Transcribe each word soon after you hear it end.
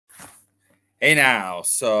Hey now,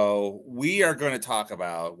 so we are going to talk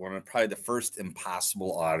about one of probably the first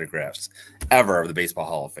impossible autographs ever of the Baseball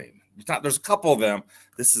Hall of Fame. There's a couple of them.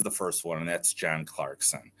 This is the first one, and that's John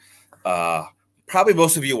Clarkson. Uh, Probably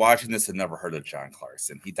most of you watching this have never heard of John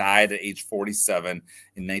Clarkson. He died at age 47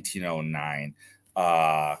 in 1909.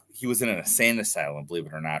 He was in an insane asylum, believe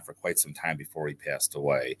it or not, for quite some time before he passed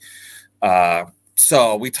away.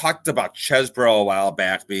 So we talked about Chesbro a while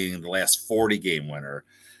back being the last 40-game winner.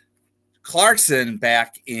 Clarkson,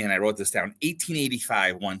 back in, I wrote this down,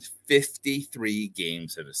 1885, won 53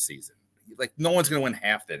 games in a season. Like, no one's going to win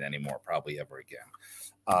half that anymore, probably ever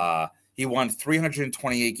again. He won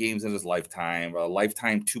 328 games in his lifetime, a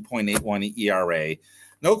lifetime 2.81 ERA.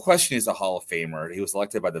 No question he's a Hall of Famer. He was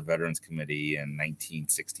elected by the Veterans Committee in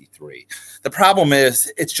 1963. The problem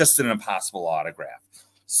is it's just an impossible autograph.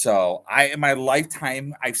 So in my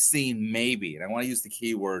lifetime, I've seen maybe, and I want to use the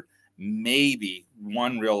keyword, maybe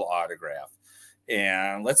one real autograph.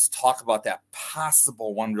 And let's talk about that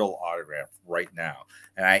possible one real autograph right now.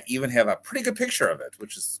 And I even have a pretty good picture of it,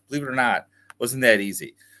 which is, believe it or not, wasn't that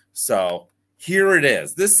easy. So here it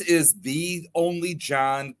is. This is the only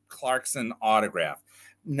John Clarkson autograph.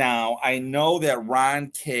 Now, I know that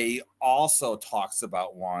Ron K also talks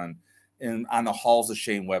about one on the Halls of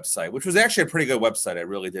Shame website, which was actually a pretty good website. I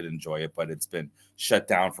really did enjoy it, but it's been shut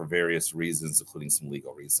down for various reasons, including some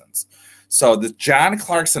legal reasons. So the John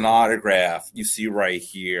Clarkson autograph you see right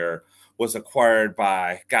here was acquired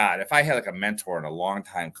by, God, if I had like a mentor and a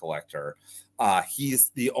longtime collector,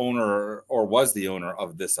 he's the owner, or was the owner,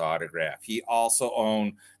 of this autograph. He also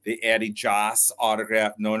owned the Addie Joss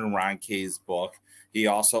autograph, known in Ron K's book. He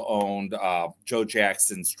also owned Joe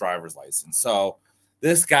Jackson's driver's license. So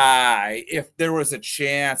this guy, if there was a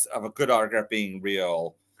chance of a good autograph being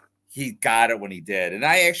real, he got it when he did. And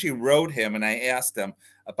I actually wrote him and I asked him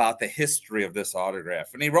about the history of this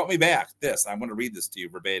autograph. And he wrote me back this. I'm going to read this to you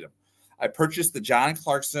verbatim. I purchased the John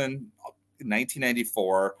Clarkson in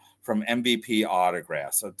 1994 from MVP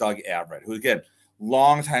Autographs of Doug Everett, who, again,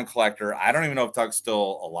 longtime collector. I don't even know if Doug's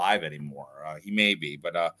still alive anymore. He may be,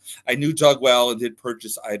 but I knew Doug well and did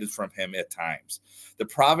purchase items from him at times. The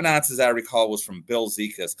provenance, as I recall, was from Bill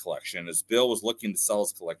Zika's collection, as Bill was looking to sell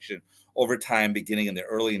his collection over time beginning in the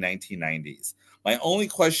early 1990s. My only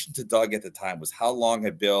question to Doug at the time was how long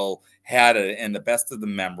had Bill had it, and the best of the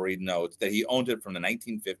memory notes that he owned it from the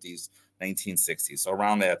 1950s, 1960s, so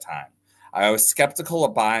around that time. I was skeptical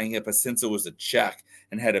of buying it, but since it was a check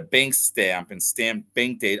and had a bank stamp and stamped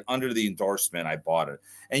bank date under the endorsement, I bought it.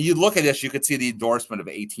 And you look at this, you could see the endorsement of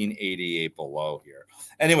 1888 below here.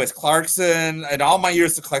 Anyways, Clarkson, in all my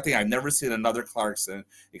years of collecting, I've never seen another Clarkson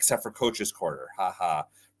except for Coach's Quarter. Ha.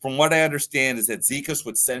 From what I understand is that Zekas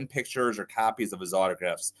would send pictures or copies of his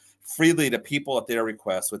autographs freely to people at their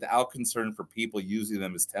request without concern for people using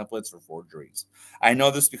them as templates or forgeries. I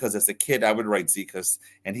know this because as a kid, I would write Zekas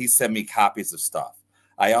and he sent me copies of stuff.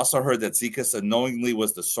 I also heard that Zekas unknowingly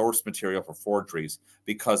was the source material for forgeries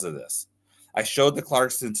because of this. I showed the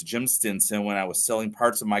Clarkson to Jim Stinson when I was selling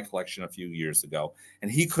parts of my collection a few years ago,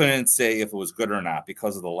 and he couldn't say if it was good or not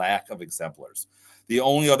because of the lack of exemplars. The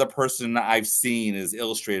only other person I've seen is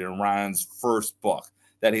illustrated in Ron's first book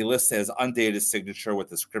that he lists as undated signature with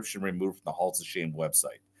description removed from the Halls of Shame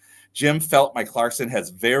website. Jim felt my Clarkson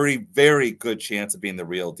has very, very good chance of being the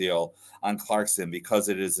real deal on Clarkson because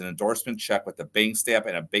it is an endorsement check with a bank stamp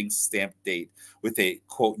and a bank stamp date with a,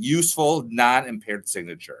 quote, useful, non-impaired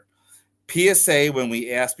signature. PSA, when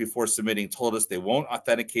we asked before submitting, told us they won't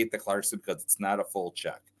authenticate the Clarkson because it's not a full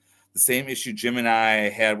check. The same issue Jim and I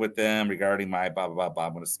had with them regarding my blah, blah, blah, blah.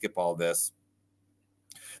 I'm going to skip all this.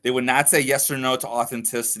 They would not say yes or no to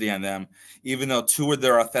authenticity on them, even though two of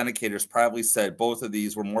their authenticators probably said both of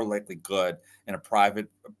these were more likely good in a private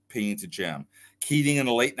opinion to Jim. Keating in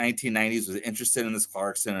the late 1990s was interested in this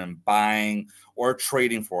Clarkson and buying or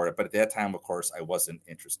trading for it, but at that time, of course, I wasn't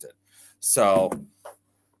interested. So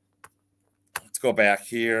let's go back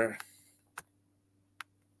here.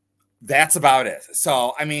 That's about it.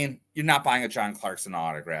 So, I mean, you're not buying a John Clarkson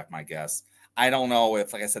autograph, my guess. I don't know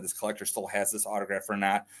if, like I said, this collector still has this autograph or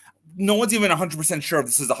not. No one's even 100% sure if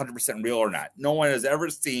this is 100% real or not. No one has ever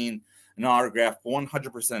seen an autograph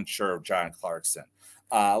 100% sure of John Clarkson.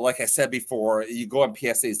 Like I said before, you go on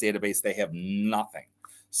PSA's database, they have nothing.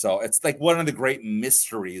 So it's like one of the great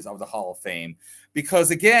mysteries of the Hall of Fame.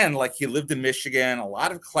 Because, again, like he lived in Michigan, a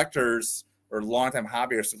lot of collectors or longtime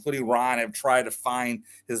hobbyists, including Ron, have tried to find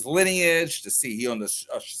his lineage to see he owned a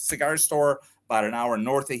cigar store about an hour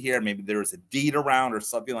north of here. Maybe there was a deed around or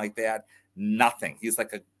something like that. Nothing. He's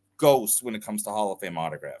like a ghost when it comes to Hall of Fame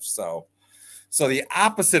autographs. So the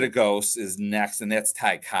opposite of ghost is next, and that's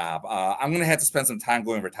Ty Cobb. I'm going to have to spend some time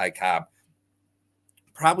going over Ty Cobb.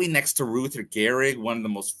 probably next to Ruther Gehrig, one of the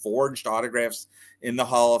most forged autographs in the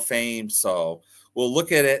Hall of Fame. So we'll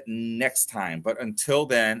look at it next time. But until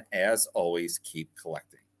then, as always, keep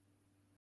collecting.